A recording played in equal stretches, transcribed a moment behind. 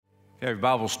Your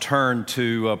Bibles turn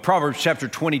to Proverbs chapter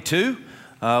 22.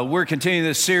 We're continuing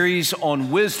this series on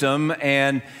wisdom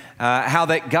and how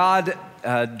that God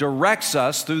directs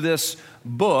us through this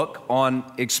book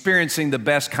on experiencing the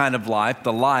best kind of life,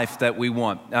 the life that we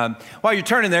want. While you're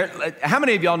turning there, how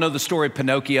many of y'all know the story of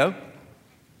Pinocchio?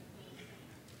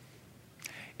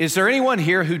 Is there anyone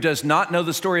here who does not know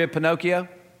the story of Pinocchio?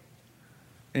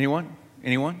 Anyone?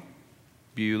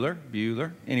 Bueller?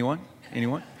 Anyone?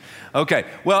 Okay,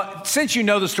 well, since you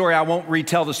know the story, I won't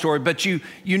retell the story, but you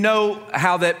know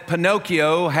how that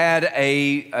Pinocchio had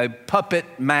a puppet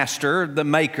master, the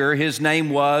maker. His name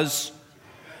was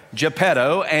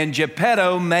Geppetto, and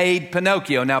Geppetto made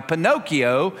Pinocchio. Now,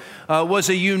 Pinocchio was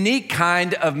a unique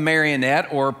kind of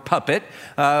marionette or puppet.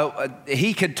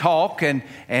 He could talk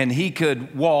and he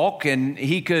could walk and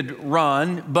he could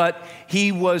run, but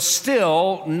he was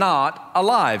still not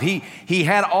alive. He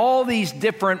had all these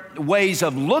different ways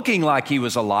of looking like he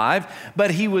was alive,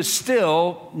 but he was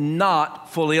still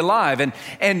not fully alive. And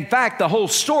in fact, the whole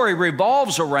story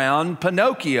revolves around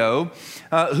Pinocchio,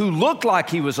 who looked like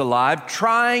he was alive,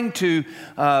 trying to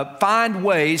find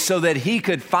ways so that he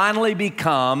could finally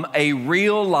become a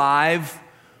real live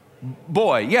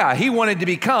boy. Yeah, he wanted to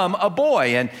become a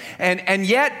boy, and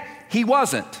yet he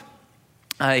wasn't.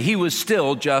 He was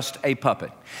still just a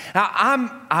puppet.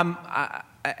 Now,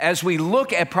 as we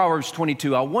look at Proverbs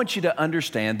 22, I want you to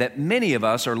understand that many of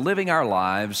us are living our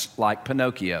lives like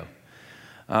Pinocchio.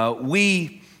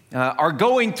 We are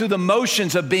going through the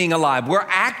motions of being alive. We're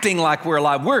acting like we're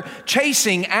alive. We're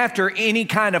chasing after any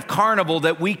kind of carnival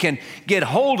that we can get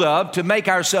hold of to make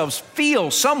ourselves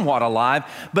feel somewhat alive,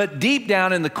 but deep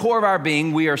down in the core of our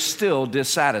being, we are still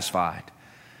dissatisfied.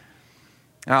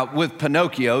 Now, with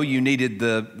Pinocchio, you needed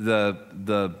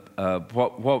it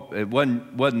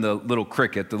wasn't the little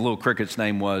cricket. The little cricket's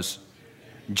name was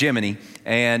Jiminy,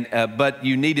 but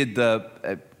you needed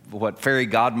the fairy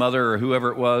godmother or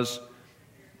whoever it was.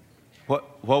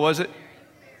 What was it?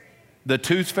 The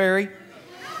tooth fairy?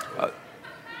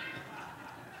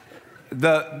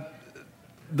 The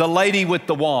lady with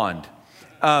the wand.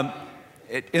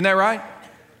 Isn't that right?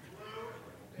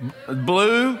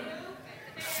 Blue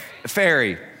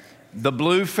fairy. The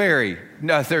blue fairy.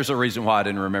 No, there's a reason why I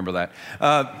didn't remember that.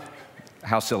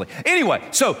 How silly. Anyway,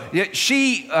 so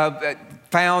she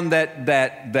found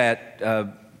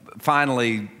that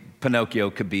finally Pinocchio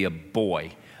could be a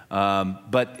boy.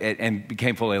 And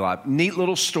became fully alive. Neat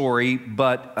little story,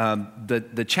 but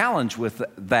the challenge with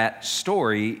that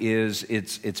story is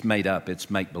it's made up. It's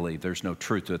make-believe. There's no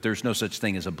truth to it. There's no such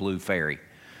thing as a blue fairy,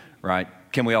 right?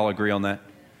 Can we all agree on that?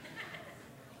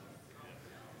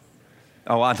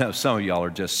 Oh, I know some of y'all are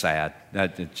just sad.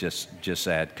 It's just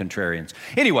sad, contrarians.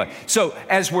 Anyway, so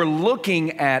as we're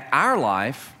looking at our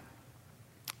life,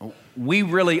 we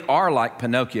really are like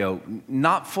Pinocchio,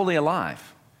 not fully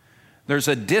alive. There's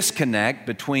a disconnect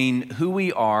between who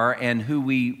we are and who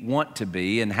we want to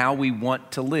be and how we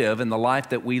want to live in the life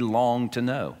that we long to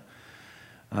know.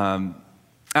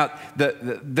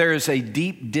 There's a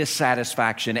deep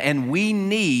dissatisfaction, and we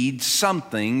need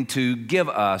something to give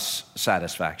us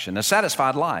satisfaction, a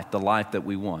satisfied life, the life that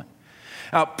we want.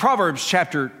 Proverbs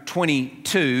chapter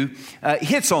 22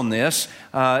 hits on this,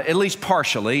 at least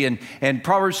partially, and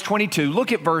Proverbs 22,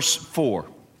 look at verse 4.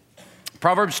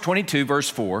 Proverbs 22, verse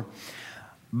 4.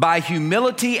 By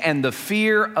humility and the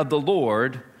fear of the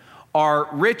Lord are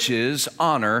riches,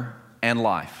 honor, and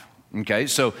life. Okay,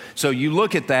 so you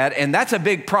look at that, and that's a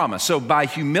big promise. So by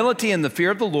humility and the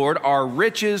fear of the Lord are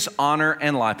riches, honor,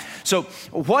 and life. So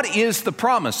what is the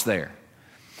promise there?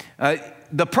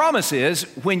 The promise is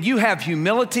when you have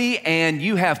humility and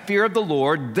you have fear of the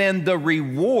Lord, then the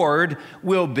reward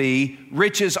will be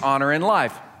riches, honor, and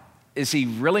life. Does he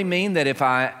really mean that if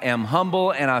I am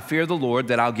humble and I fear the Lord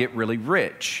that I'll get really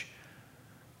rich?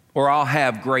 Or I'll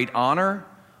have great honor?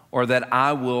 Or that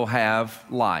I will have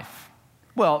life?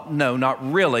 Well, no,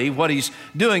 not really. What he's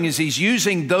doing is he's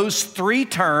using those three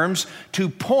terms to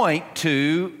point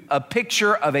to a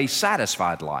picture of a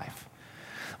satisfied life.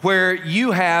 Where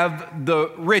you have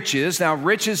the riches. Now,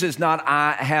 riches is not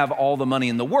I have all the money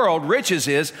in the world. Riches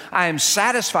is I am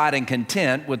satisfied and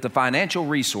content with the financial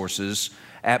resources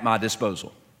at my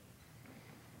disposal.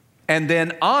 And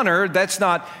then honor, that's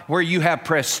not where you have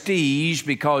prestige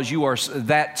because you are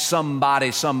that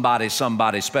somebody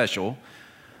special.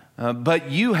 But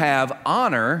you have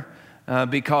honor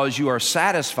because you are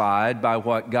satisfied by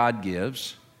what God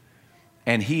gives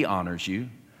and he honors you.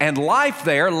 And life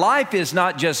is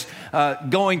not just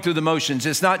going through the motions.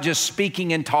 It's not just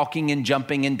speaking and talking and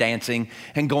jumping and dancing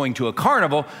and going to a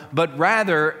carnival, but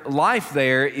rather life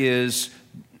there is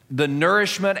the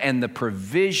nourishment and the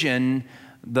provision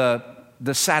the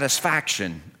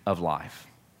satisfaction of life.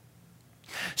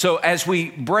 So as we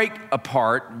break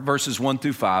apart verses 1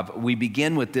 through 5, we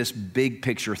begin with this big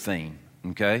picture theme,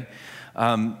 okay?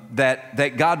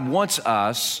 That God wants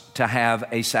us to have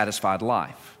a satisfied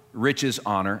life, riches,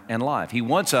 honor, and life.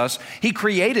 He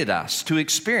created us to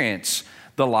experience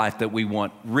the life that we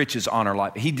want, riches, honor,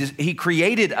 life. He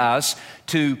created us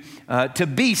to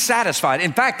be satisfied.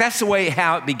 In fact, that's the way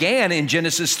how it began in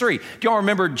Genesis 3. Do y'all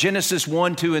remember Genesis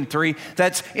 1, 2, and 3?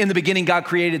 That's in the beginning, God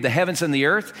created the heavens and the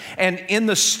earth. And in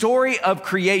the story of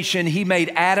creation, he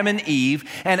made Adam and Eve.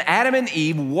 And Adam and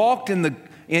Eve walked in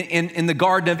the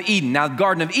Garden of Eden. Now, the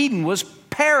Garden of Eden was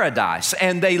paradise,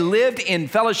 and they lived in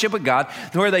fellowship with God,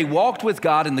 where they walked with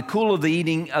God in the cool of the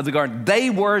eating of the garden. They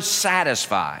were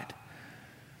satisfied.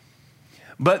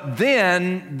 But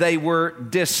then they were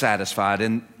dissatisfied,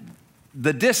 and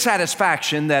the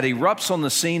dissatisfaction that erupts on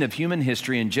the scene of human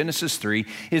history in Genesis 3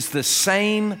 is the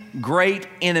same great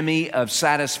enemy of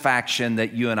satisfaction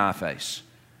that you and I face.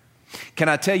 Can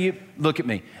I tell you, look at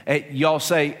me. Y'all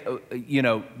say,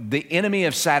 the enemy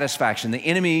of satisfaction, the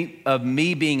enemy of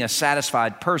me being a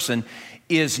satisfied person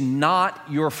is not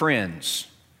your friends.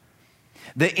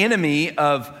 The enemy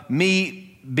of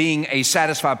me being a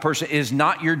satisfied person is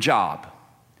not your job.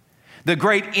 The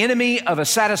great enemy of a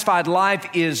satisfied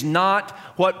life is not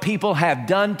what people have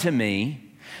done to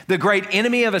me. The great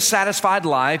enemy of a satisfied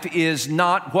life is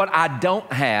not what I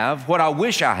don't have, what I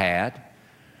wish I had.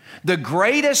 The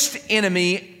greatest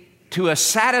enemy to a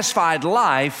satisfied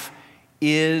life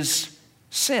is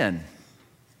sin.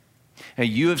 Now,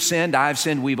 you have sinned, I have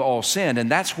sinned, we've all sinned, and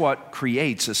that's what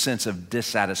creates a sense of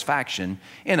dissatisfaction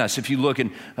in us. If you look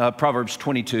in Proverbs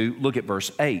 22, look at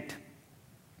verse 8.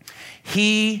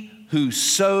 He who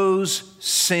sows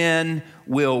sin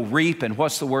will reap, and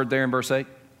what's the word there in verse 8?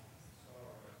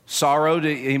 Sorrow. Do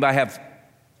anybody have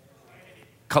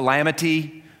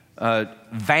calamity?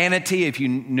 Vanity, if you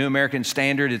New American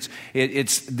Standard,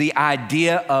 it's the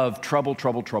idea of trouble.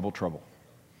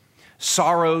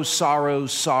 Sorrow, sorrow,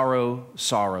 sorrow,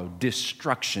 sorrow.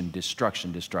 Destruction.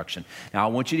 Now, I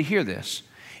want you to hear this.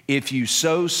 If you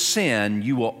sow sin,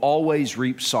 you will always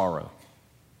reap sorrow.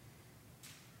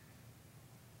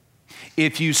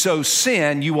 If you sow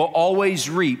sin, you will always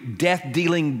reap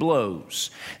death-dealing blows.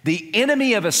 The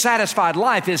enemy of a satisfied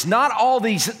life is not all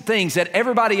these things that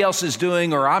everybody else is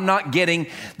doing or I'm not getting.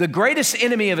 The greatest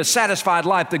enemy of a satisfied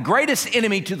life, the greatest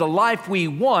enemy to the life we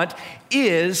want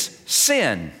is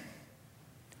sin.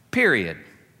 Period.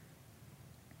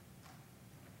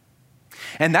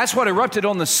 And that's what erupted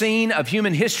on the scene of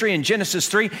human history in Genesis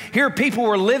 3. Here people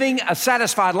were living a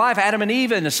satisfied life, Adam and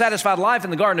Eve, in a satisfied life in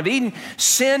the Garden of Eden.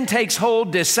 Sin takes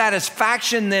hold,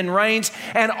 dissatisfaction then reigns,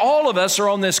 and all of us are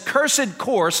on this cursed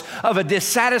course of a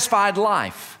dissatisfied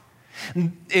life.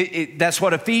 That's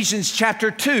what Ephesians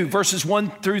chapter 2, verses 1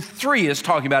 through 3 is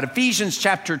talking about. Ephesians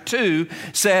chapter 2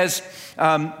 says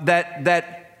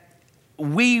that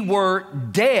we were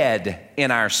dead in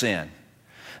our sin.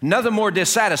 Nothing more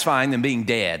dissatisfying than being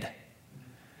dead.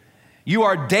 You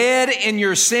are dead in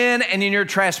your sin and in your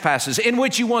trespasses, in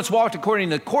which you once walked according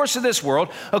to the course of this world,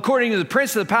 according to the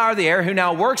prince of the power of the air, who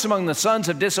now works among the sons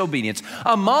of disobedience,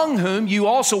 among whom you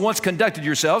also once conducted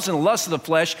yourselves in the lust of the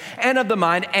flesh and of the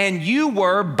mind, and you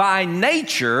were by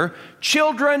nature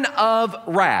children of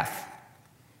wrath,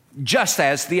 just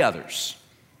as the others.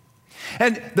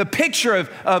 And the picture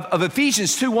of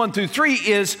Ephesians 2, 1 through 3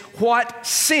 is what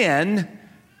sin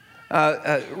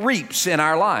reaps in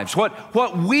our lives.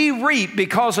 What we reap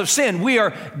because of sin. We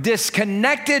are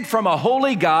disconnected from a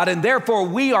holy God, and therefore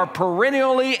we are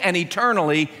perennially and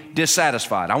eternally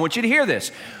dissatisfied. I want you to hear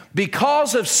this.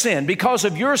 Because of sin, because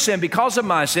of your sin, because of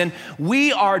my sin,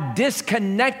 we are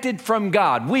disconnected from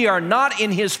God. We are not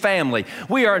in His family.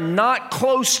 We are not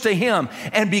close to Him.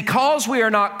 And because we are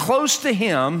not close to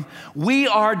Him, we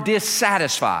are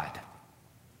dissatisfied.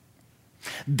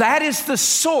 That is the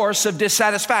source of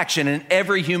dissatisfaction in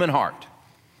every human heart.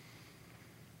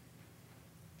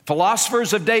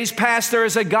 Philosophers of days past, there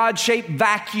is a God-shaped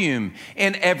vacuum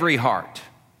in every heart.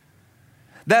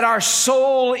 That our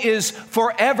soul is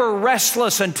forever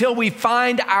restless until we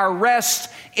find our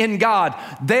rest in God.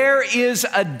 There is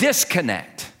a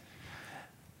disconnect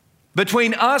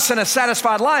between us and a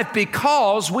satisfied life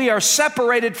because we are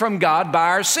separated from God by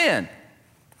our sin.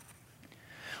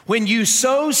 When you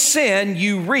sow sin,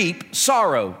 you reap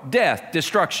sorrow, death,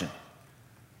 destruction.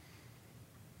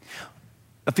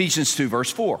 Ephesians 2,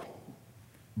 verse 4.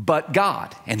 but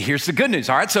God. And here's the good news.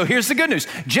 All right, so here's the good news.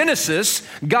 Genesis,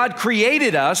 God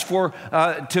created us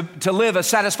to live a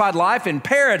satisfied life in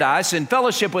paradise in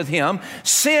fellowship with Him.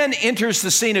 Sin enters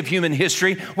the scene of human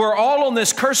history. We're all on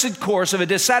this cursed course of a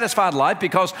dissatisfied life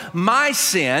because my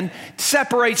sin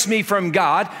separates me from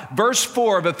God. Verse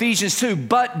 4 of Ephesians 2,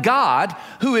 but God,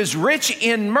 who is rich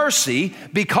in mercy,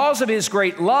 because of His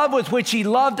great love with which He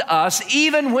loved us,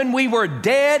 even when we were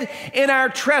dead in our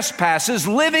trespasses,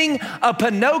 living a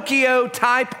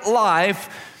Pinocchio-type life,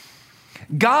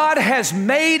 God has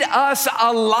made us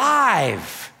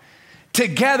alive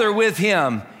together with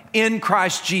Him in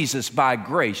Christ Jesus. By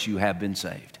grace you have been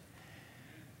saved.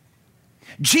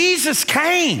 Jesus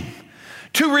came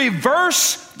to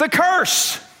reverse the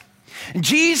curse.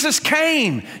 Jesus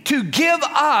came to give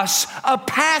us a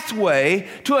pathway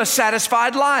to a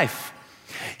satisfied life.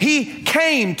 He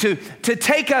came to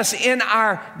take us in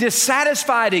our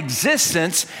dissatisfied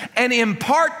existence and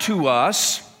impart to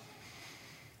us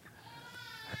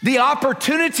the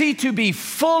opportunity to be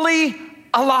fully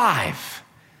alive.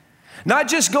 Not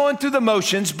just going through the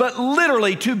motions, but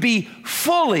literally to be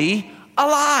fully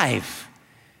alive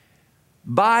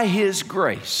by His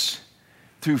grace,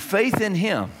 through faith in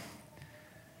Him.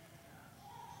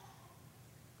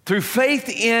 Through faith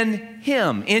in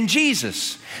Him, in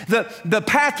Jesus. The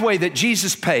pathway that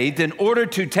Jesus paved in order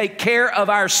to take care of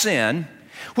our sin,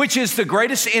 which is the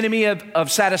greatest enemy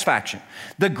of satisfaction.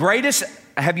 The greatest,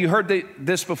 have you heard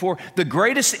this before? The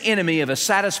greatest enemy of a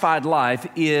satisfied life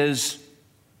is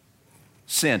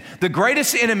sin. The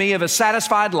greatest enemy of a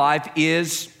satisfied life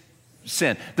is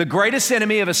sin. The greatest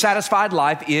enemy of a satisfied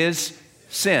life is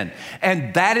sin.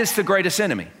 And that is the greatest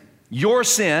enemy. Your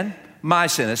sin, my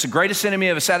sin. It's the greatest enemy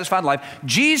of a satisfied life.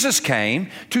 Jesus came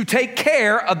to take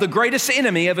care of the greatest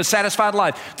enemy of a satisfied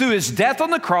life. Through His death on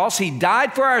the cross, He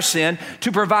died for our sin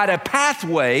to provide a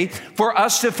pathway for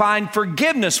us to find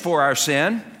forgiveness for our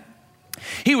sin.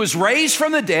 He was raised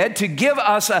from the dead to give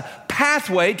us a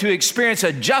pathway to experience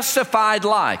a justified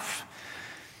life.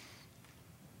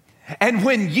 And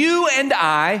when you and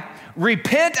I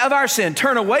repent of our sin,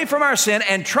 turn away from our sin,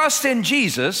 and trust in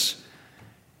Jesus,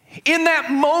 in that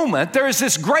moment, there is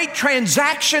this great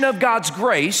transaction of God's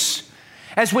grace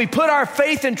as we put our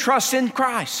faith and trust in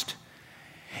Christ.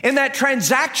 In that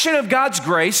transaction of God's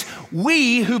grace,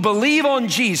 we who believe on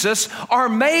Jesus are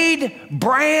made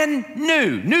brand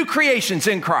new creations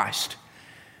in Christ.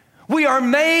 We are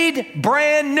made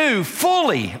brand new,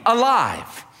 fully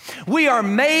alive. We are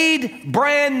made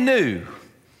brand new.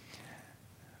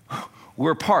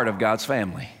 We're part of God's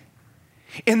family.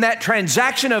 In that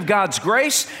transaction of God's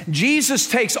grace, Jesus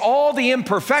takes all the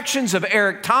imperfections of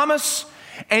Eric Thomas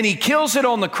and He kills it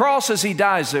on the cross as He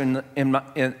dies on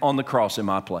the cross in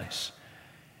my place.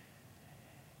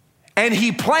 And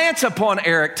He plants upon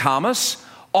Eric Thomas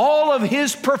all of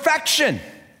His perfection.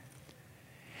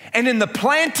 And in the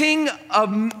planting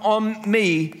on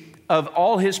me of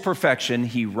all His perfection,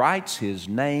 He writes His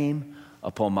name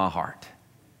upon my heart.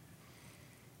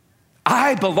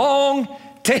 I belong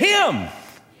to Him.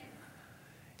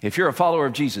 If you're a follower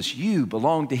of Jesus, you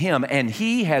belong to Him, and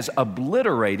He has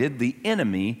obliterated the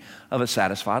enemy of a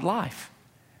satisfied life.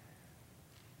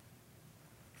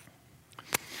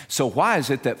 So why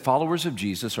is it that followers of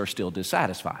Jesus are still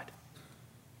dissatisfied?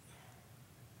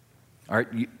 All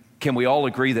right, can we all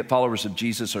agree that followers of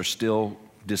Jesus are still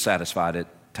dissatisfied at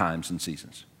times and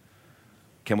seasons?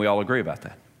 Can we all agree about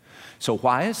that? So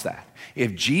why is that?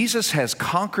 If Jesus has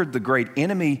conquered the great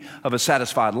enemy of a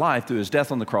satisfied life through His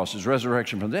death on the cross, His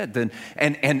resurrection from the dead, then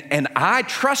and I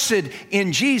trusted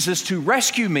in Jesus to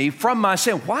rescue me from my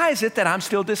sin, why is it that I'm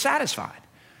still dissatisfied?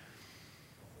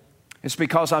 It's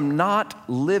because I'm not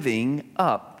living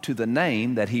up to the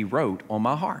name that He wrote on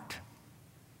my heart.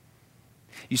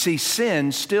 You see,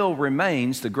 sin still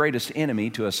remains the greatest enemy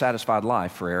to a satisfied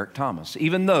life for Eric Thomas.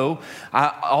 Even though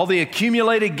all the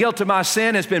accumulated guilt of my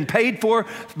sin has been paid for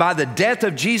by the death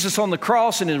of Jesus on the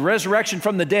cross and His resurrection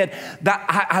from the dead,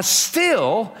 I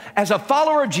still, as a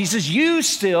follower of Jesus, you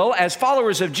still, as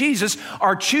followers of Jesus,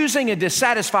 are choosing a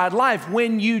dissatisfied life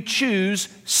when you choose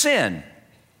sin.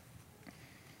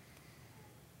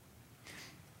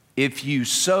 If you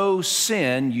sow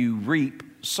sin, you reap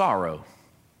sorrow.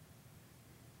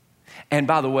 And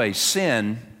by the way,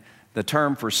 sin, the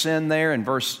term for sin there in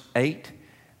verse 8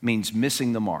 means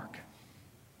missing the mark.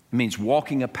 It means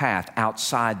walking a path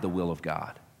outside the will of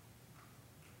God.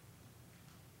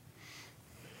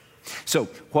 So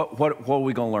what are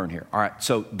we going to learn here? All right,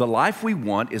 so the life we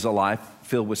want is a life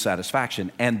filled with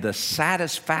satisfaction. And the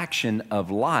satisfaction of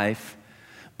life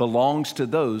belongs to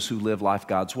those who live life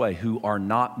God's way, who are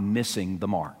not missing the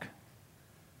mark.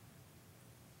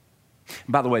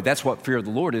 By the way, that's what fear of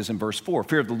the Lord is in verse 4.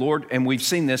 Fear of the Lord, and we've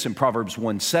seen this in Proverbs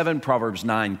 1:7, Proverbs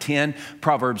 9:10,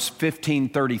 Proverbs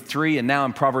 15:33, and now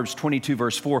in Proverbs 22,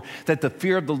 verse 4, that the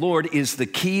fear of the Lord is the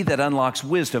key that unlocks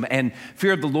wisdom. And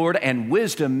fear of the Lord and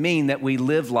wisdom mean that we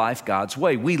live life God's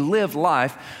way. We live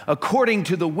life according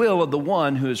to the will of the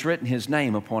one who has written his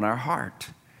name upon our heart.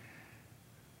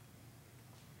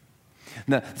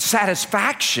 Now,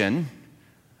 satisfaction,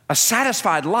 a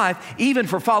satisfied life, even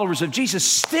for followers of Jesus,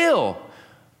 still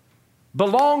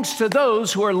belongs to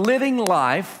those who are living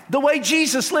life the way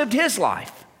Jesus lived his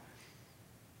life.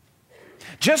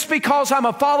 Just because I'm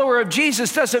a follower of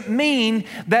Jesus doesn't mean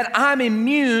that I'm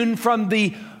immune from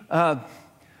the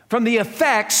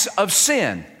effects of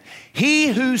sin. He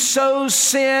who sows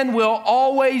sin will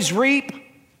always reap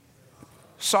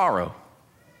sorrow,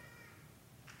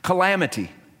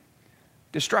 calamity,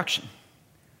 destruction.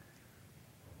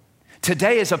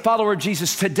 Today, as a follower of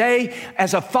Jesus,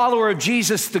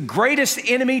 the greatest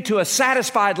enemy to a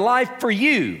satisfied life for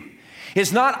you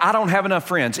is not, I don't have enough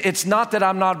friends. It's not that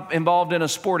I'm not involved in a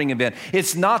sporting event.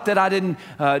 It's not that I didn't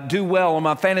do well on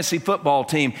my fantasy football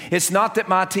team. It's not that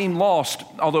my team lost,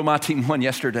 although my team won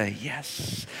yesterday.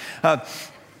 Yes.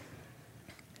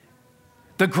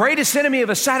 The greatest enemy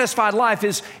of a satisfied life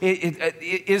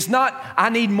is not, I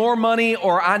need more money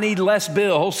or I need less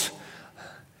bills.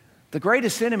 The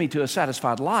greatest enemy to a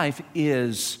satisfied life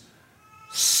is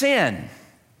sin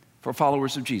for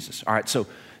followers of Jesus. All right,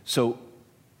 so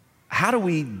how do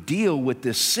we deal with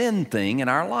this sin thing in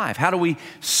our life? How do we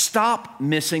stop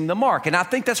missing the mark? And I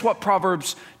think that's what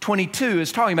Proverbs 22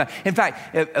 is talking about. In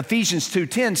fact, Ephesians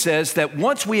 2:10 says that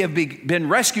once we have been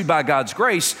rescued by God's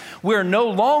grace, we're no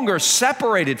longer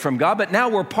separated from God, but now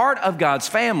we're part of God's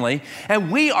family, and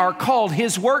we are called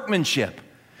his workmanship,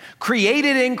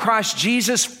 created in Christ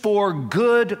Jesus for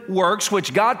good works,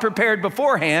 which God prepared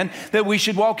beforehand that we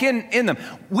should walk in them.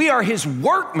 We are his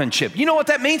workmanship. You know what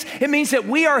that means? It means that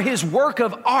we are his work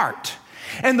of art.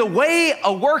 And the way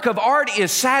a work of art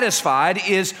is satisfied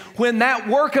is when that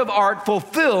work of art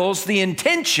fulfills the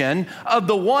intention of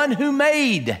the one who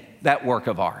made that work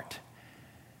of art.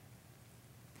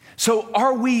 So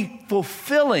are we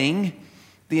fulfilling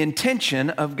the intention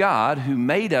of God who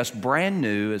made us brand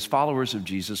new as followers of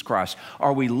Jesus Christ?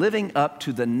 Are we living up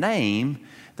to the name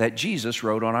that Jesus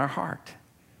wrote on our heart?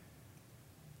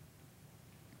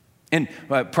 In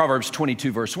Proverbs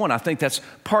 22, verse 1, I think that's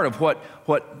part of what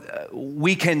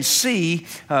we can see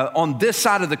on this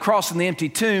side of the cross in the empty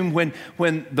tomb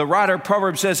when the writer of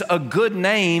Proverbs says, a good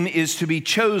name is to be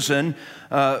chosen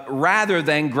rather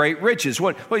than great riches.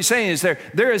 What he's saying is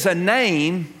there is a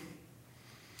name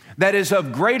that is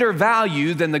of greater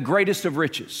value than the greatest of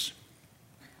riches.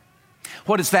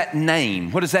 What is that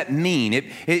name? What does that mean?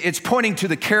 It's pointing to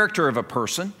the character of a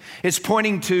person. It's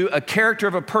pointing to a character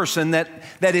of a person that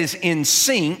is in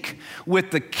sync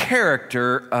with the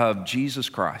character of Jesus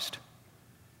Christ.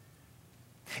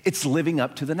 It's living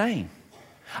up to the name.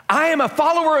 I am a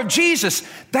follower of Jesus.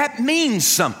 That means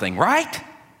something, right?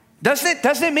 Doesn't it?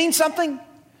 Doesn't it mean something?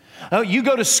 You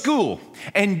go to school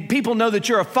and people know that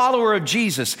you're a follower of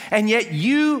Jesus, and yet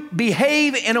you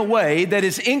behave in a way that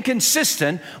is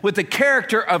inconsistent with the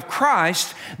character of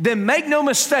Christ, then make no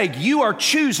mistake, you are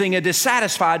choosing a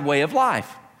dissatisfied way of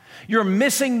life. You're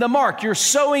missing the mark. You're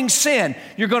sowing sin.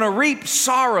 You're going to reap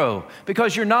sorrow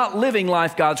because you're not living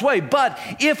life God's way. But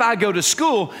if I go to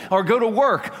school or go to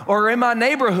work or in my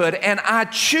neighborhood and I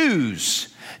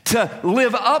choose to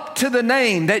live up to the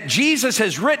name that Jesus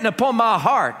has written upon my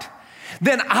heart,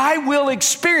 then I will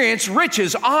experience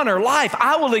riches, honor, life.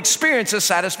 I will experience a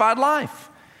satisfied life.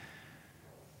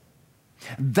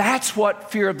 That's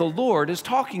what fear of the Lord is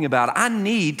talking about. I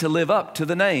need to live up to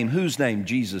the name. Whose name?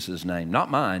 Jesus' name,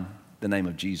 not mine, the name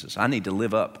of Jesus. I need to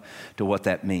live up to what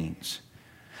that means.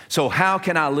 So how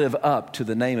can I live up to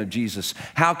the name of Jesus?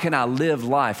 How can I live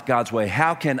life God's way?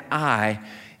 How can I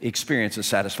experience a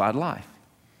satisfied life?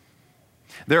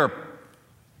 There are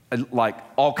like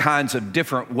all kinds of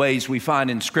different ways we find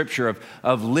in Scripture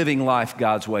of living life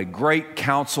God's way. Great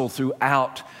counsel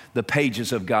throughout the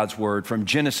pages of God's Word, from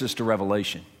Genesis to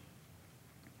Revelation.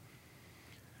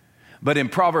 But in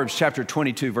Proverbs chapter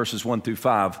 22, verses 1 through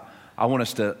 5, I want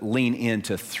us to lean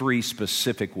into three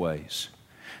specific ways.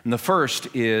 And the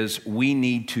first is we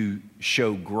need to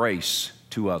show grace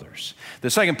to others. The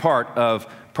second part of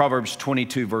Proverbs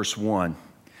 22, verse 1,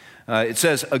 it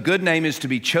says, a good name is to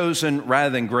be chosen rather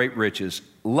than great riches.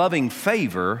 Loving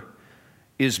favor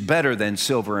is better than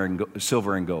silver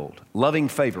and gold. Loving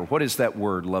favor. What is that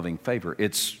word, loving favor?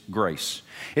 It's grace.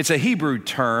 It's a Hebrew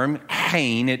term,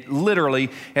 hain. It literally,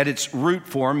 at its root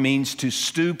form, means to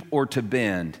stoop or to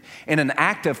bend in an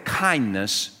act of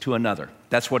kindness to another.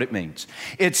 That's what it means.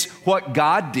 It's what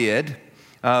God did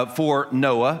for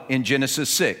Noah in Genesis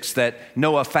 6, that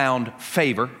Noah found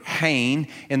favor, hain,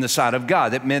 in the sight of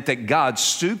God. That meant that God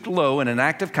stooped low in an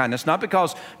act of kindness, not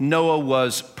because Noah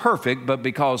was perfect, but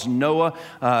because Noah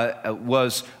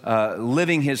was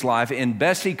living his life in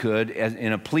best he could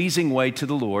in a pleasing way to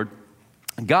the Lord.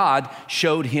 God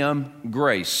showed him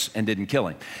grace and didn't kill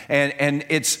him. And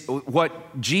it's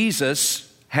what Jesus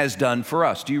has done for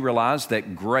us. Do you realize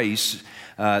that grace,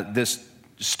 this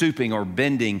stooping or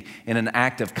bending in an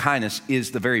act of kindness, is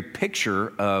the very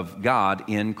picture of God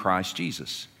in Christ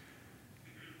Jesus?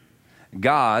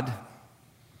 God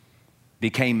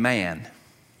became man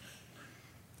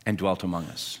and dwelt among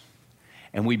us.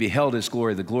 And we beheld his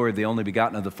glory, the glory of the only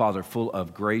begotten of the Father, full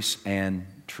of grace and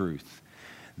truth.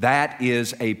 That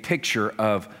is a picture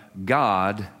of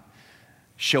God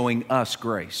showing us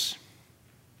grace.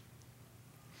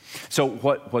 So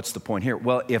what's the point here?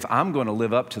 Well, if I'm going to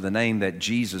live up to the name that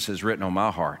Jesus has written on my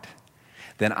heart,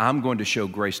 then I'm going to show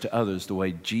grace to others the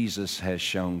way Jesus has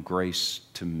shown grace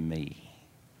to me.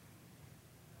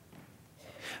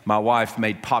 My wife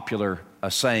made popular a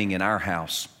saying in our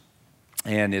house,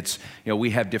 and it's,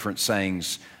 we have different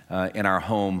sayings in our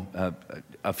home,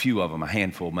 a few of them, a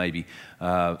handful maybe,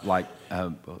 like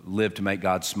live to make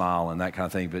God smile and that kind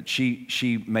of thing. But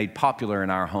she made popular in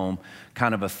our home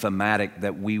kind of a thematic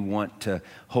that we want to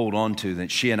hold on to,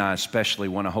 that she and I especially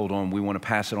want to hold on. We want to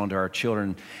pass it on to our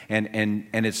children. And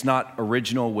it's not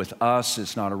original with us,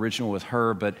 it's not original with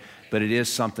her, but it is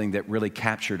something that really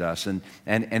captured us. And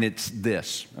it's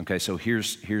this. Okay, so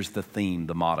here's the theme,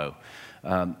 the motto.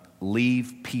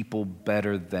 Leave people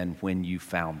better than when you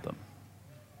found them.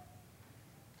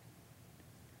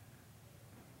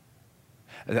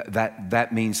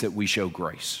 That means that we show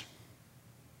grace.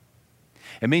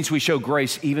 It means we show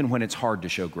grace even when it's hard to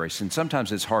show grace. And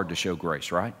sometimes it's hard to show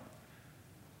grace, right?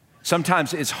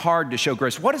 Sometimes it's hard to show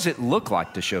grace. What does it look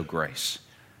like to show grace?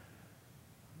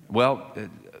 Well,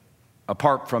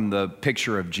 apart from the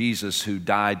picture of Jesus who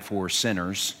died for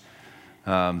sinners,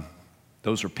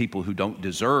 those are people who don't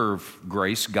deserve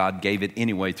grace. God gave it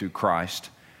anyway through Christ.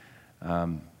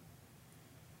 There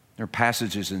are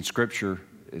passages in Scripture,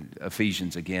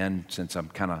 Ephesians again, since I'm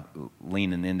kind of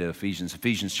leaning into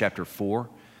Ephesians chapter 4,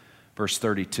 verse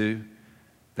 32,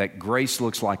 that grace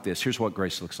looks like this. Here's what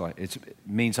grace looks like. It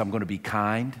means I'm going to be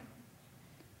kind.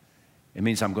 It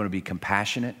means I'm going to be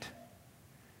compassionate.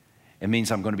 It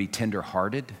means I'm going to be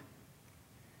tender-hearted.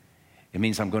 It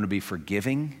means I'm going to be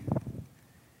forgiving.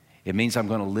 It means I'm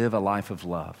going to live a life of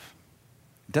love.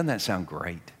 Doesn't that sound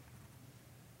great?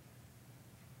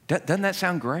 Doesn't that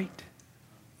sound great?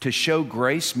 To show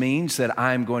grace means that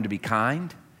I'm going to be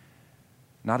kind,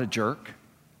 not a jerk.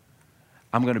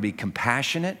 I'm going to be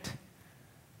compassionate,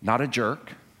 not a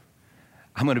jerk.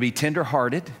 I'm going to be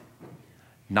tender-hearted,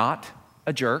 not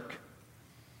a jerk.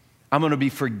 I'm going to be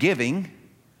forgiving,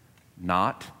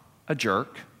 not a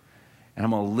jerk. And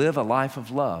I'm going to live a life of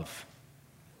love,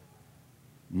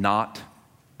 not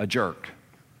a jerk.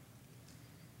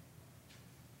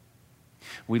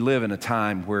 We live in a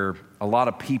time where a lot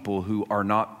of people who are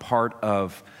not part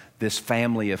of this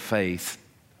family of faith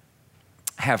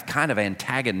have kind of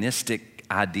antagonistic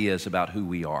ideas about who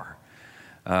we are.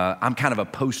 I'm kind of a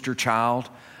poster child.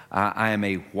 I am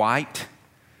a white,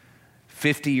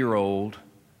 50-year-old,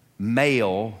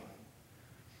 male,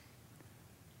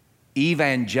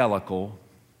 evangelical,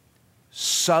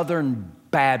 Southern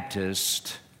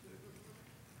Baptist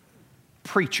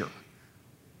preacher.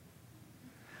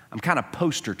 I'm kind of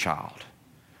poster child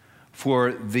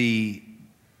for the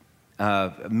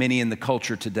many in the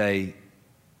culture today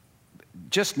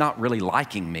just not really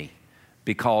liking me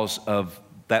because of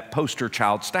that poster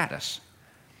child status.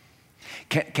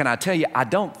 Can I tell you,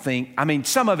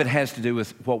 some of it has to do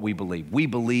with what we believe. We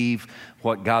believe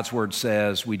what God's Word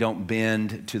says. We don't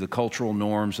bend to the cultural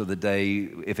norms of the day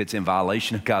if it's in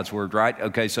violation of God's Word, right?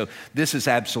 Okay, so this is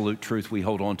absolute truth. We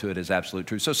hold on to it as absolute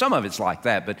truth. So some of it's like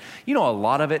that, but a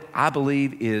lot of it, I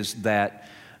believe, is that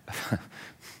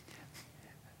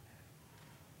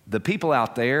the people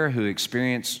out there who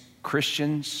experience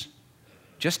Christians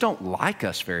just don't like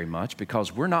us very much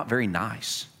because we're not very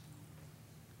nice.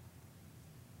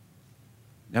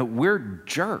 No, we're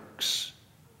jerks.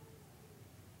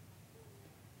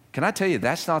 Can I tell you,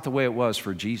 that's not the way it was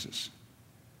for Jesus.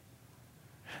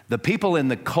 The people in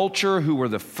the culture who were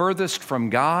the furthest from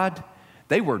God,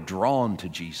 they were drawn to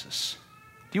Jesus.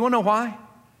 Do you want to know why?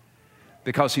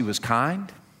 Because he was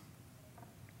kind,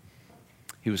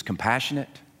 he was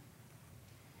compassionate,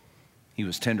 he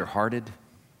was tender-hearted,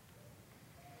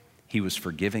 he was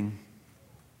forgiving,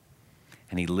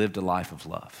 and he lived a life of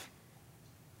love.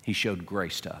 He showed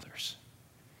grace to others.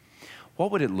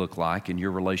 What would it look like in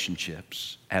your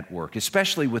relationships at work,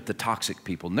 especially with the toxic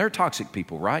people? And they're toxic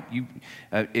people, right?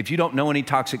 If you don't know any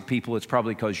toxic people, it's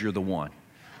probably because you're the one.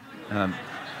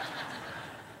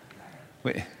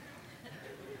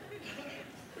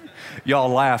 Y'all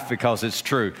laugh because it's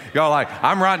true. Y'all like,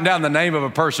 I'm writing down the name of a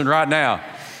person right now.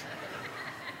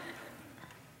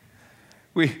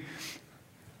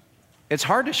 It's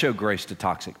hard to show grace to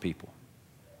toxic people.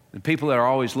 The people that are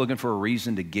always looking for a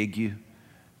reason to gig you,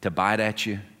 to bite at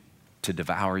you, to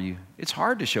devour you. It's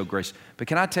hard to show grace. But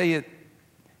can I tell you,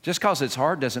 just because it's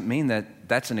hard doesn't mean that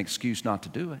that's an excuse not to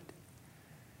do it.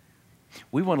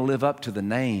 We want to live up to the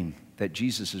name that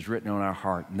Jesus has written on our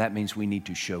heart, and that means we need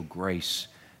to show grace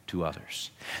to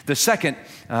others. The second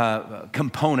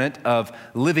component of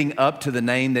living up to the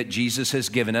name that Jesus has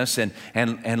given us and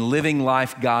living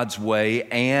life God's way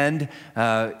and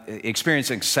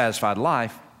experiencing a satisfied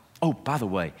life. Oh, by the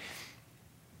way,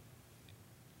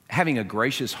 having a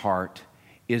gracious heart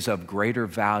is of greater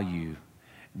value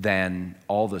than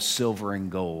all the silver and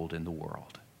gold in the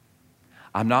world.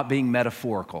 I'm not being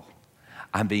metaphorical.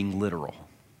 I'm being literal.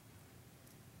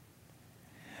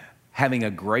 Having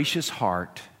a gracious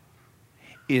heart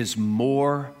is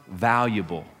more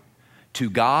valuable to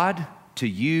God, to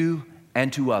you,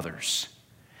 and to others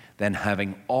than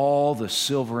having all the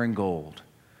silver and gold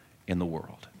in the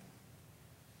world.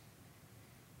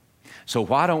 So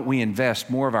why don't we invest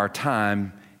more of our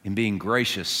time in being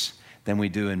gracious than we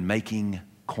do in making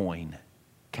coin,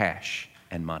 cash,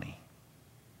 and money?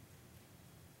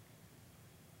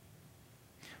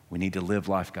 We need to live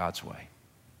life God's way.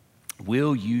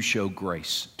 Will you show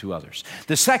grace to others?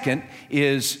 The second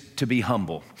is to be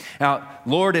humble. Now,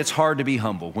 Lord, it's hard to be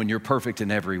humble when you're perfect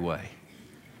in every way.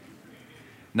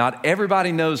 Not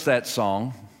everybody knows that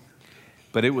song,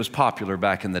 but it was popular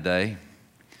back in the day.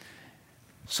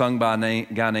 Sung by a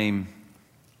guy named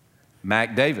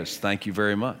Mac Davis. Thank you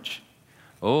very much.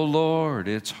 Oh, Lord,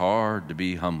 it's hard to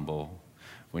be humble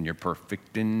when you're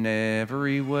perfect in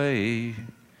every way.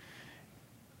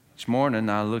 Each morning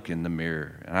I look in the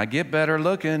mirror and I get better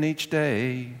looking each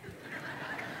day.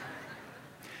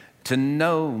 To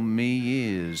know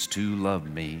me is to love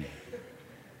me.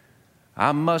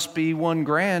 I must be one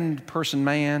grand person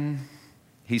man.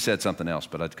 He said something else,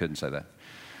 but I couldn't say that.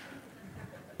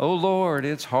 Oh Lord,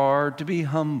 it's hard to be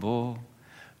humble,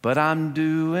 but I'm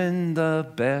doing the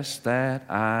best that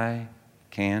I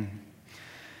can.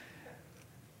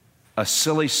 A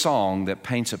silly song that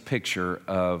paints a picture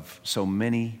of so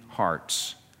many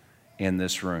hearts in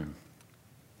this room,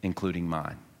 including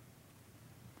mine.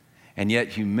 And yet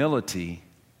humility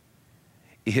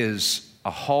is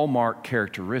a hallmark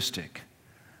characteristic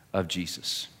of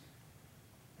Jesus.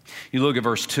 You look at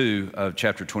verse 2 of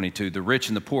chapter 22. The rich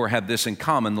and the poor have this in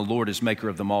common. The Lord is maker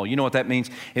of them all. You know what that means?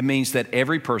 It means that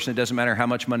every person, it doesn't matter how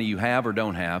much money you have or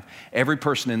don't have, every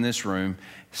person in this room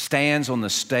stands on the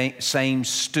same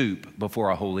stoop before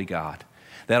a holy God.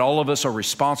 That all of us are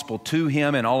responsible to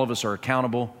Him and all of us are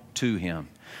accountable to Him.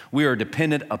 We are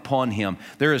dependent upon Him.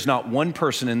 There is not one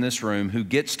person in this room who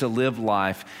gets to live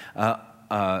life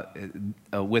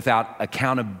without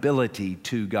accountability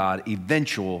to God,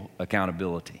 eventual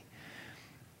accountability.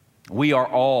 We are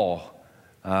all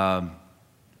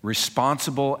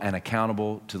responsible and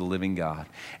accountable to the living God.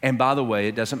 And by the way,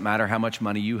 it doesn't matter how much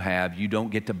money you have, you don't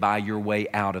get to buy your way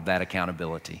out of that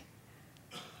accountability.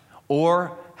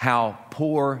 Or how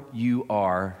poor you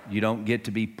are, you don't get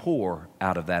to be poor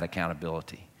out of that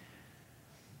accountability.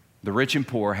 The rich and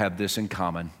poor have this in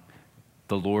common.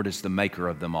 The Lord is the maker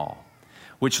of them all.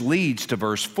 Which leads to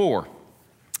verse 4.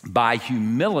 By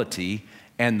humility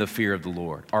and the fear of the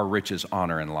Lord are riches,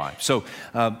 honor, and life. So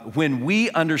when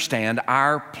we understand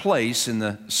our place in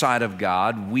the sight of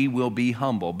God, we will be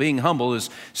humble. Being humble is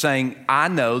saying, I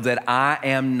know that I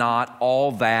am not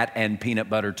all that and peanut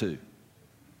butter too.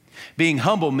 Being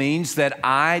humble means that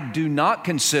I do not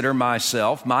consider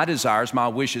myself, my desires, my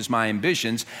wishes, my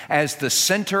ambitions as the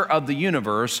center of the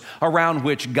universe around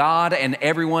which God and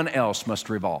everyone else must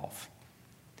revolve.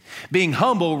 Being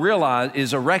humble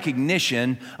is a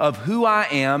recognition of who I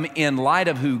am in light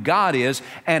of who God is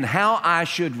and how I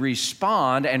should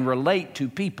respond and relate to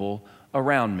people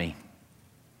around me.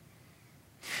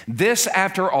 This,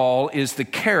 after all, is the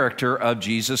character of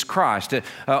Jesus Christ.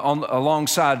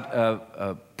 Alongside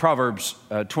Proverbs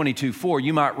 22:4,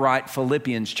 you might write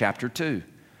Philippians chapter 2,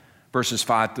 verses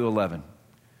 5 through 11.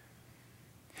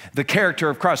 The character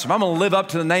of Christ. If I'm going to live up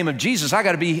to the name of Jesus, I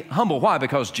got to be humble. Why?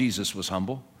 Because Jesus was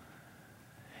humble.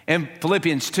 In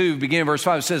Philippians 2, beginning of verse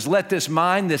 5, it says, let this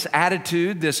mind, this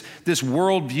attitude, this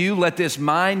worldview, let this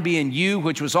mind be in you,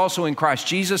 which was also in Christ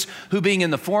Jesus, who being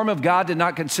in the form of God did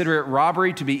not consider it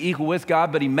robbery to be equal with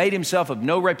God, but he made himself of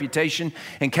no reputation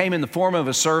and came in the form of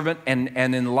a servant and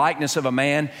in the likeness of a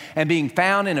man. And being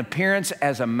found in appearance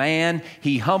as a man,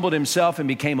 he humbled himself and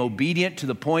became obedient to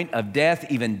the point of death,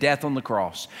 even death on the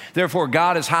cross. Therefore,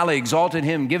 God has highly exalted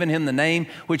him, given him the name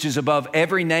which is above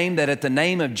every name, that at the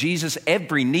name of Jesus,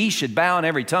 every knee should bow and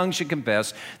every tongue should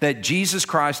confess that Jesus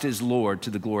Christ is Lord, to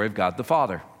the glory of God the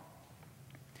Father.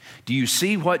 Do you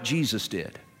see what Jesus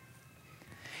did?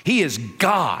 He is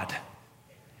God,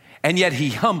 and yet he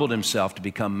humbled himself to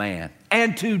become man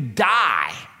and to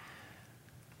die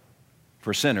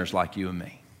for sinners like you and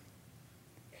me.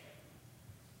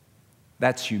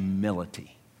 That's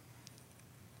humility.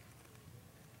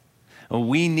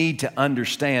 We need to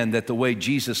understand that the way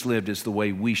Jesus lived is the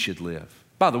way we should live.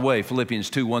 By the way, Philippians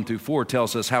 2, 1 through 4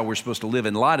 tells us how we're supposed to live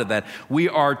in light of that. We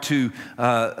are to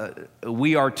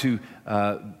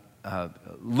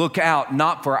look out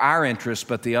not for our interests,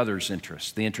 but the others'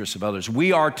 interests, the interests of others.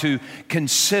 We are to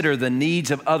consider the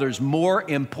needs of others more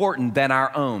important than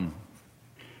our own.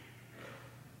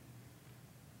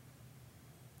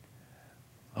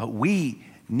 We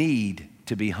need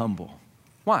to be humble.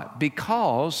 Why?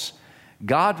 Because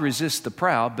God resists the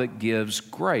proud, but gives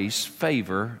grace,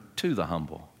 favor to the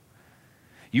humble.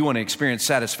 You want to experience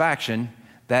satisfaction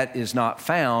that is not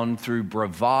found through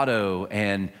bravado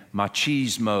and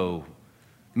machismo,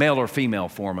 male or female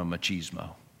form of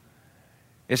machismo.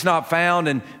 It's not found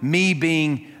in me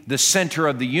being the center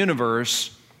of the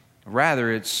universe.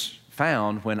 Rather, it's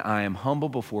found when I am humble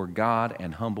before God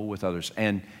and humble with others.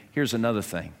 And here's another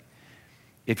thing.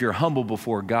 If you're humble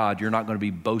before God, you're not going to be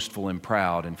boastful and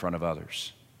proud in front of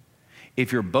others.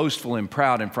 If you're boastful and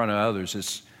proud in front of others,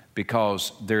 it's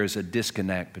because there is a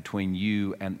disconnect between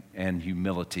you and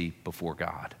humility before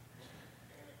God.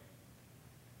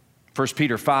 1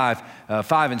 Peter 5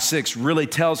 and 6 really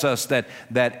tells us that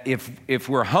if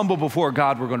we're humble before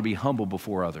God, we're going to be humble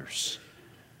before others.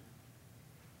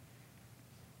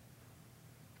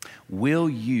 Will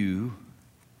you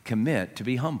commit to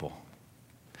be humble?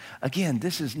 Again,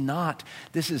 this is not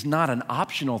an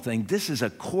optional thing. This is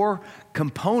a core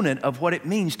component of what it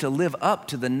means to live up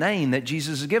to the name that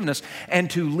Jesus has given us and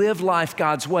to live life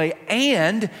God's way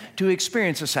and to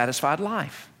experience a satisfied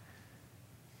life.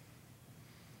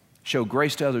 Show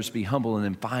grace to others, be humble, and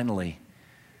then finally,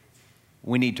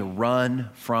 we need to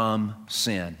run from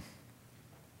sin.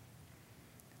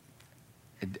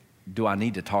 Do I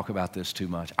need to talk about this too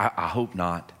much? I hope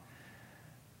not.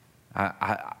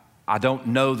 I don't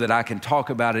know that I can talk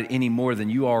about it any more than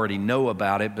you already know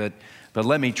about it, but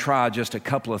let me try just a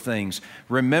couple of things.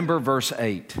 Remember verse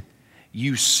 8.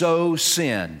 You sow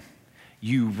sin,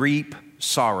 you reap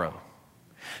sorrow.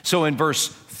 So in verse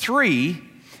 3,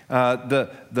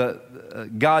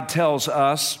 God tells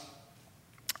us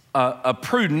a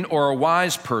prudent or a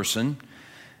wise person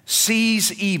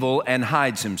sees evil and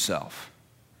hides himself.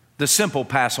 The simple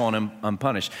pass on him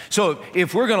unpunished. So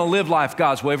if we're going to live life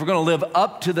God's way, if we're going to live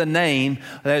up to the name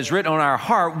that is written on our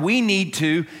heart, we need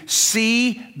to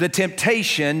see the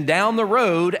temptation down the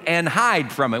road and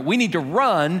hide from it. We need to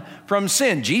run from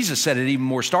sin. Jesus said it in even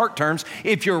more stark terms.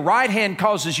 If your right hand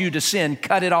causes you to sin,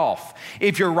 cut it off.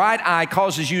 If your right eye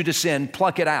causes you to sin,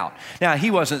 pluck it out. Now,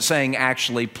 he wasn't saying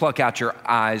actually pluck out your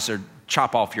eyes or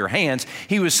chop off your hands.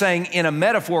 He was saying in a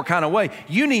metaphor kind of way,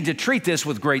 you need to treat this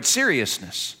with great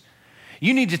seriousness.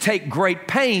 You need to take great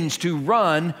pains to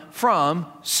run from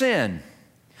sin.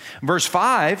 Verse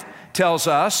 5 tells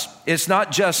us it's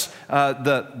not just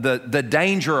the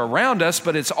danger around us,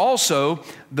 but it's also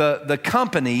the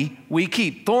company we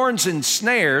keep. Thorns and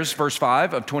snares, verse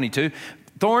 5 of 22,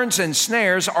 thorns and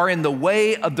snares are in the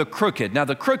way of the crooked. Now,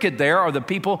 the crooked there are the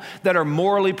people that are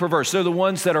morally perverse. They're the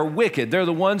ones that are wicked. They're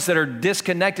the ones that are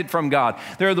disconnected from God.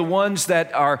 They're the ones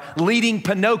that are leading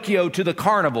Pinocchio to the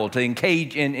carnival to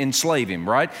enslave him,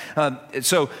 right?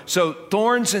 So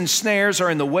thorns and snares are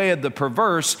in the way of the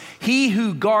perverse. He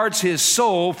who guards his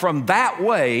soul from that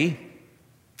way,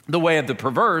 the way of the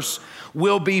perverse,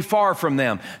 will be far from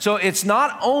them. So it's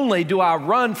not only do I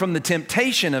run from the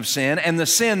temptation of sin and the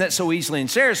sin that so easily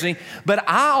ensnares me, but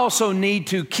I also need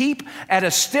to keep at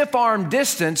a stiff-arm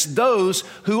distance those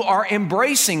who are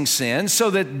embracing sin so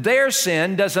that their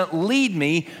sin doesn't lead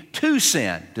me to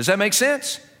sin. Does that make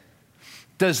sense?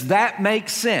 Does that make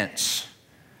sense?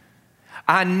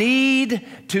 I need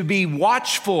to be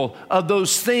watchful of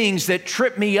those things that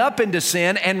trip me up into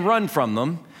sin and run from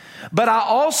them. But I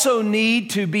also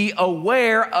need to be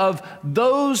aware of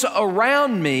those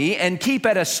around me and keep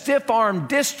at a stiff-arm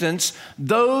distance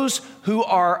those who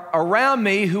are around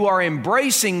me who are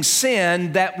embracing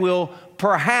sin that will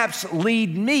perhaps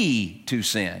lead me to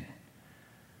sin.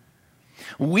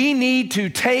 We need to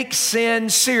take sin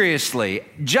seriously,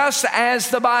 just as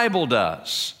the Bible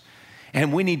does.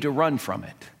 And we need to run from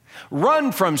it.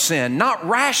 Run from sin, not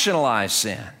rationalize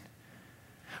sin.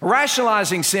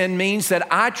 Rationalizing sin means that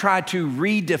I try to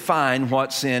redefine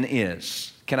what sin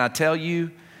is. Can I tell you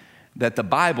that the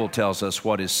Bible tells us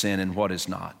what is sin and what is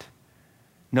not?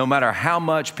 No matter how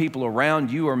much people around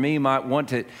you or me might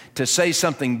want to say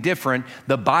something different,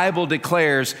 the Bible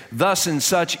declares, thus and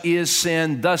such is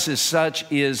sin, thus as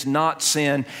such is not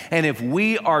sin. And if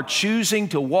we are choosing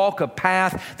to walk a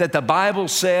path that the Bible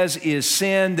says is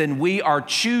sin, then we are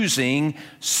choosing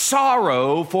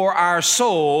sorrow for our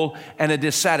soul and a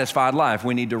dissatisfied life.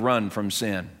 We need to run from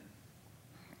sin.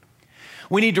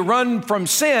 We need to run from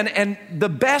sin, and the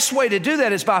best way to do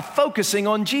that is by focusing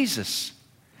on Jesus.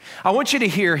 I want you to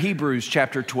hear Hebrews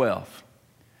chapter 12.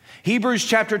 Hebrews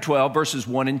chapter 12, verses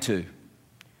 1 and 2.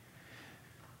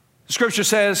 The scripture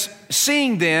says,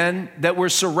 seeing then that we're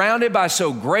surrounded by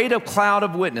so great a cloud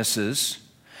of witnesses,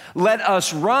 let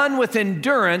us run with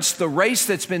endurance the race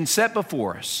that's been set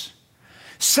before us,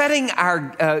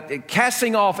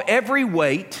 casting off every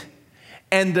weight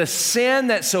and the sin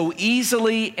that so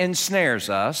easily ensnares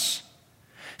us,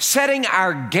 setting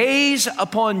our gaze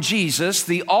upon Jesus,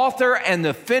 the author and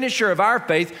the finisher of our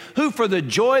faith, who for the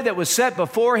joy that was set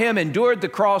before him endured the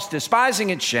cross,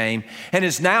 despising its shame, and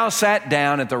is now sat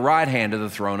down at the right hand of the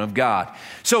throne of God.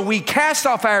 So we cast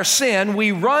off our sin,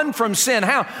 we run from sin.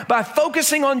 How? By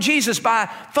focusing on Jesus, by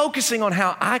focusing on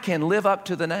how I can live up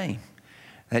to the name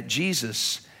that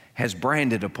Jesus has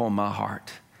branded upon my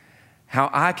heart, how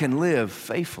I can live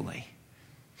faithfully.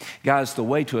 Guys, the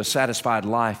way to a satisfied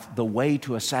life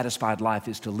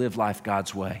is to live life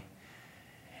God's way.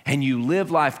 And you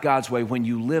live life God's way when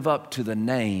you live up to the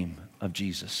name of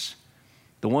Jesus,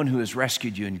 the one who has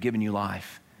rescued you and given you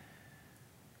life.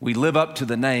 We live up to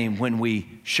the name when we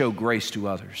show grace to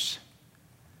others,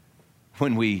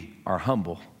 when we are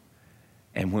humble,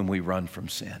 and when we run from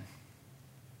sin.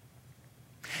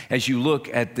 As you look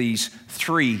at these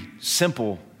three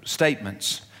simple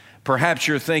statements, perhaps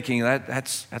you're thinking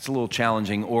that's a little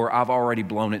challenging, or I've already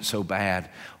blown it so bad,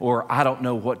 or I don't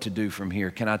know what to do from here.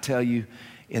 Can I tell you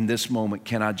in this moment,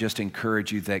 can I just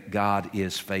encourage you that God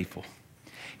is faithful?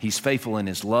 He's faithful in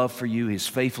His love for you. He's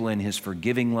faithful in His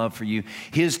forgiving love for you.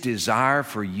 His desire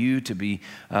for you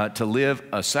to live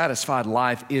a satisfied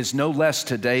life is no less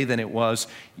today than it was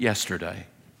yesterday.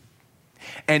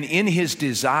 And in His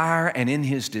desire and in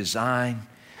His design,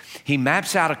 He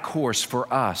maps out a course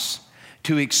for us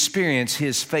to experience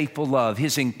His faithful love,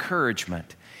 His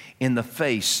encouragement in the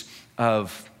face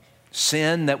of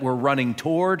sin that we're running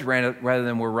toward rather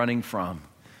than we're running from.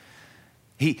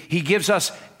 He gives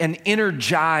us an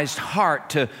energized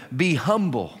heart to be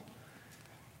humble.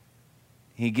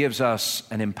 He gives us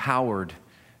an empowered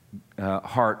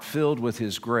heart filled with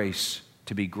His grace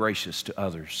to be gracious to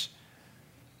others.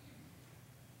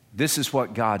 This is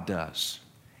what God does.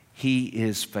 He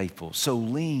is faithful. So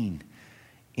lean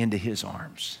into His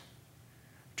arms.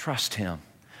 Trust Him.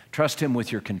 Trust Him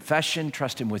with your confession.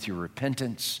 Trust Him with your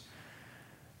repentance.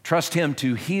 Trust Him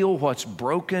to heal what's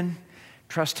broken.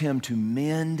 Trust Him to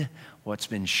mend what's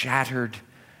been shattered.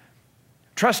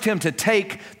 Trust Him to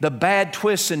take the bad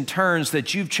twists and turns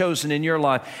that you've chosen in your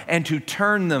life and to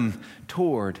turn them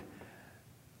toward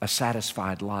a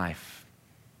satisfied life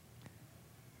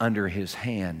under His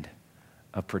hand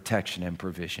of protection and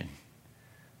provision.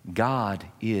 God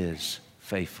is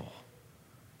faithful.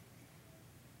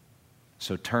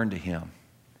 So turn to Him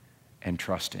and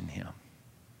trust in Him.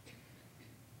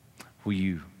 Will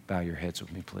you bow your heads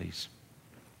with me, please?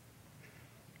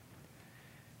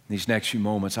 In these next few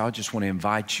moments, I just want to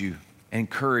invite you,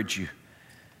 encourage you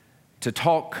to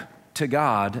talk to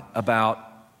God about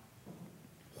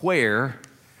where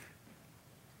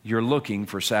you're looking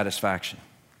for satisfaction.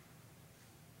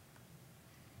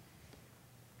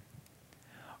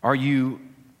 Are you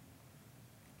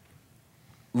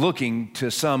looking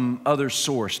to some other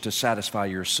source to satisfy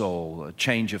your soul, a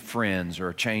change of friends or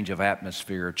a change of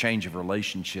atmosphere, a change of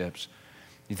relationships?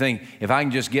 You think, if I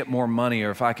can just get more money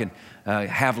or if I can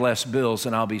have less bills,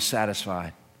 then I'll be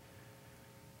satisfied.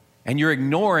 And you're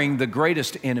ignoring the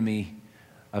greatest enemy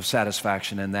of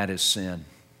satisfaction, and that is sin.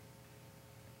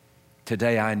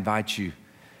 Today I invite you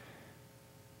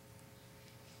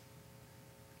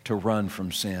to run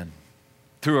from sin.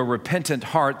 Through a repentant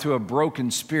heart, through a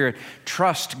broken spirit,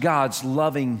 trust God's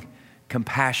loving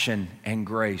compassion and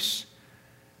grace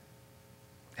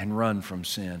and run from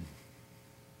sin.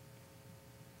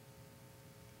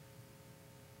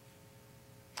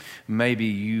 Maybe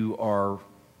you are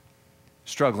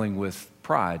struggling with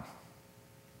pride,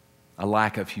 a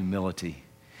lack of humility.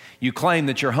 You claim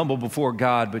that you're humble before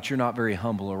God, but you're not very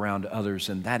humble around others,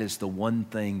 and that is the one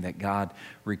thing that God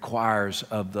requires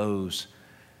of those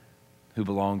who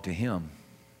belong to Him.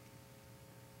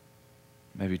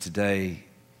 Maybe today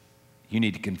you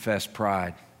need to confess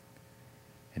pride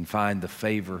and find the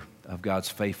favor of God's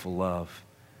faithful love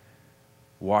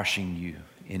washing you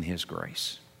in His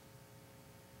grace.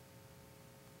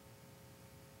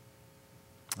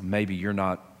 Maybe you're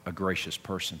not a gracious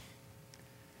person,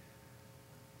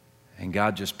 and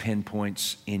God just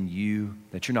pinpoints in you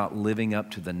that you're not living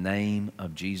up to the name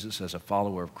of Jesus as a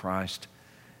follower of Christ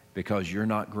because you're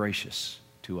not gracious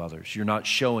to others. You're not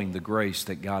showing the grace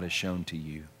that God has shown to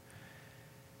you.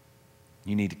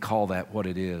 You need to call that what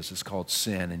it is. It's called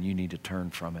sin, and you need to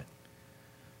turn from it.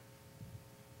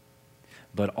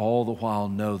 But all the while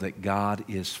know that God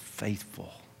is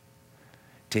faithful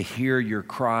to hear your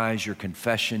cries, your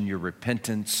confession, your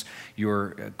repentance,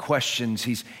 your questions.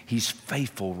 He's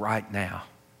faithful right now.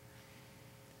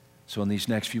 So in these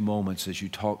next few moments, as you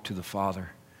talk to the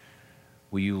Father,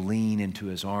 will you lean into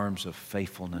His arms of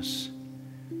faithfulness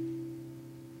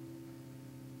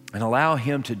and allow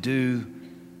Him to do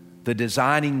the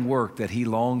designing work that He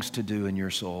longs to do in your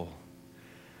soul?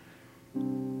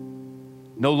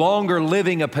 No longer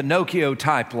living a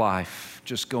Pinocchio-type life,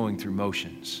 just going through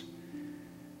motions.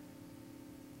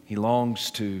 He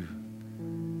longs to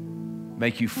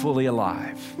make you fully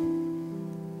alive.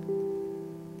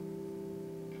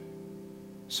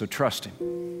 So trust Him.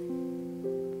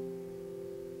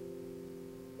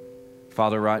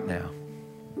 Father, right now,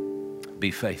 be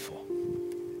faithful.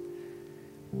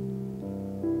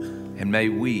 And may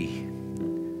we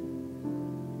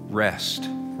rest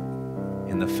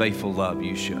in the faithful love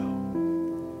you show.